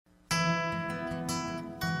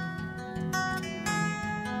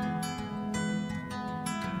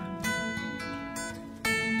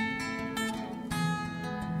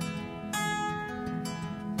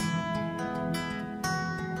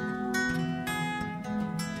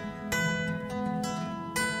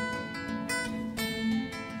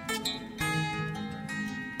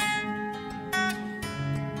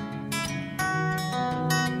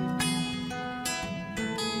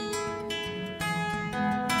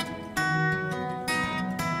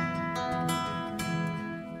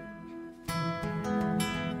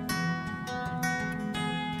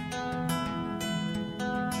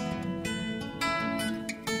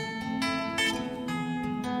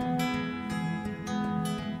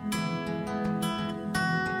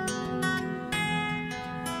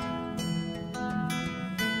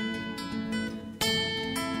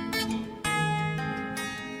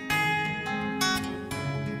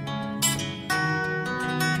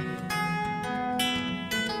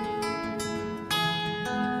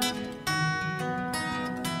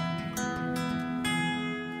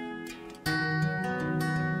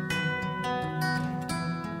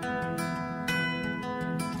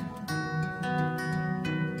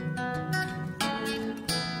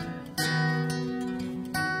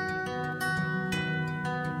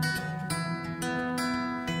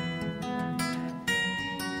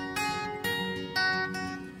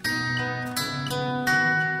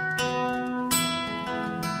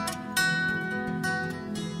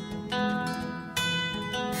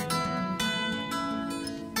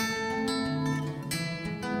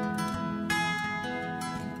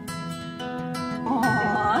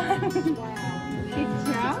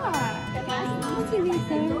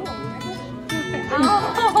Lisa.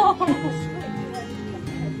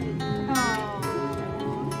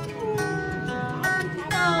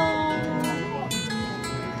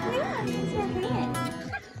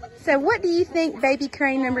 So what do you think baby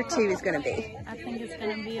crane number 2 is going to be? I think it's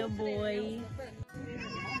going to be a boy.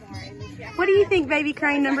 What do you think baby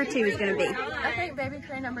crane number 2 is going to be? I think baby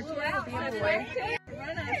crane number 2 will be a boy.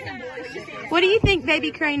 What do you think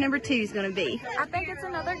baby crane number 2 is going to be? I think it's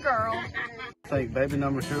another girl. I think baby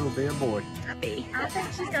number 2 will be a boy. I think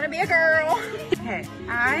she's going to be a girl. Okay,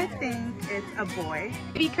 I think it's a boy.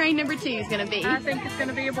 Baby crane number 2 is going to be? I think it's going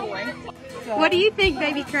to be a boy. What do you think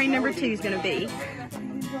baby crane number 2 is going to be?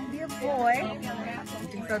 It's going to be a boy. I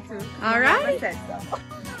think so too. All right. I said so.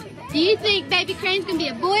 Do you think baby crane's going to be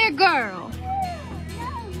a boy or girl?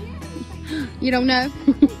 You don't know?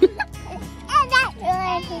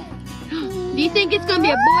 Do you think it's going to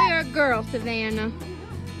be a boy or a girl, Savannah?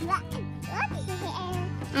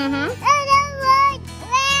 Uh-huh.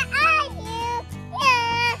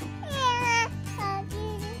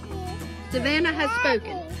 Savannah has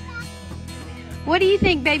spoken. What do you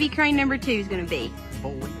think baby crane number 2 is going to be?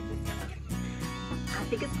 Boy. I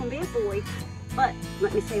think it's going to be a boy, but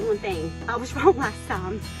let me say one thing. I was wrong last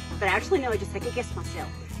time, but actually no, I just second-guessed myself.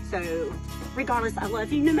 So regardless, I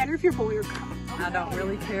love you no matter if you're boy or girl. I don't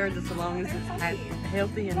really care just as long as it's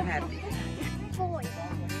healthy and happy.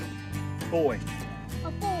 Boy.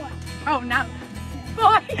 Oh, no.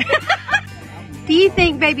 Boy. Do you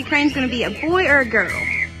think baby crane's going to be a boy or a girl?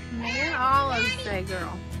 Man, all of us say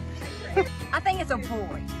girl. I think it's a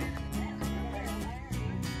boy.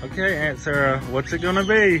 Okay, Aunt Sarah, what's it gonna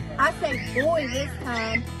be? I say boy this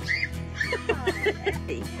time.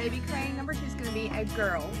 Baby crane number 2 is going to be a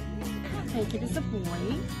girl. I think it is a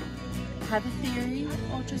boy. I have a theory with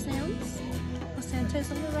ultrasounds. Placenta's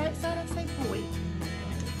on the right side, I say boy.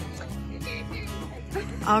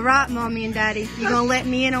 All right, Mommy and Daddy, you going to let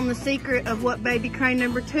me in on the secret of what baby crane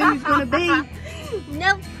number 2 is going to be?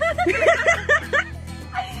 Nope.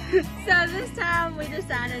 So this time we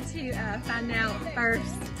decided to find out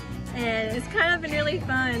first, and it's kind of been really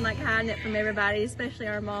fun, like hiding it from everybody, especially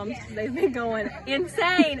our moms, because they've been going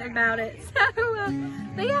insane about it. So,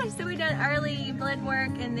 but yeah, so we done early blood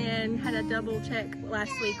work and then had a double check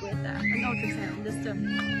last week with an ultrasound just to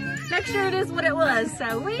make sure it is what it was.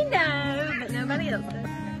 So we know, but nobody else does.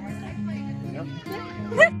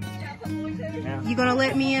 You going to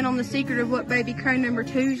let me in on the secret of what baby crane number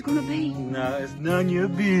 2 is going to be? No, it's none of your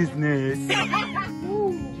business.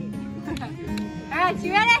 All right,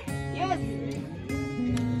 you ready? Yes.